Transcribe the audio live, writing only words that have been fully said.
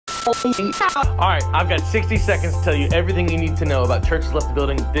All right, I've got 60 seconds to tell you everything you need to know about Churches Left the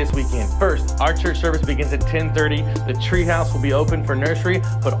Building this weekend. First, our church service begins at 10:30. The Treehouse will be open for nursery,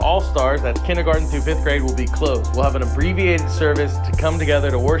 but All Stars, that's kindergarten through 5th grade, will be closed. We'll have an abbreviated service to come together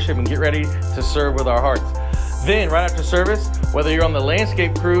to worship and get ready to serve with our hearts. Then, right after service, whether you're on the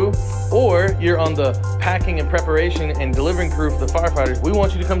landscape crew or you're on the packing and preparation and delivering crew for the firefighters, we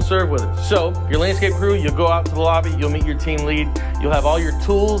want you to come serve with us. So, your landscape crew, you'll go out to the lobby, you'll meet your team lead, you'll have all your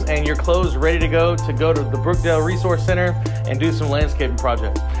tools and your clothes ready to go to the Brookdale Resource Center and do some landscaping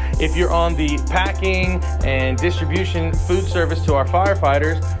project. If you're on the packing and distribution food service to our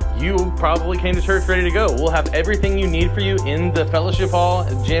firefighters, you probably came to church ready to go. We'll have everything you need for you in the fellowship hall,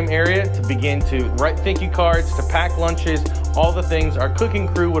 gym area to begin to write thank you cards, to pack lunches, all the things. Our cooking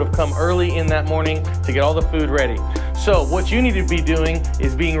crew would have come early in that morning to get all the food ready. So what you need to be doing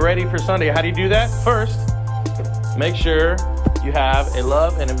is being ready for Sunday. How do you do that? First, make sure you have a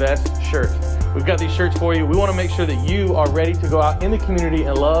Love and Invest shirt. We've got these shirts for you. We want to make sure that you are ready to go out in the community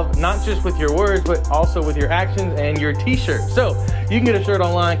and love, not just with your words, but also with your actions and your t-shirt. So you can get a shirt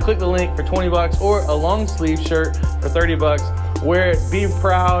online, click the link for 20 bucks or a long sleeve shirt for 30 bucks. Wear it, be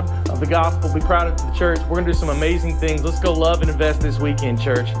proud of the gospel, be proud of the church. We're going to do some amazing things. Let's go love and invest this weekend,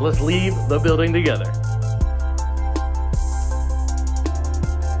 church. Let's leave the building together.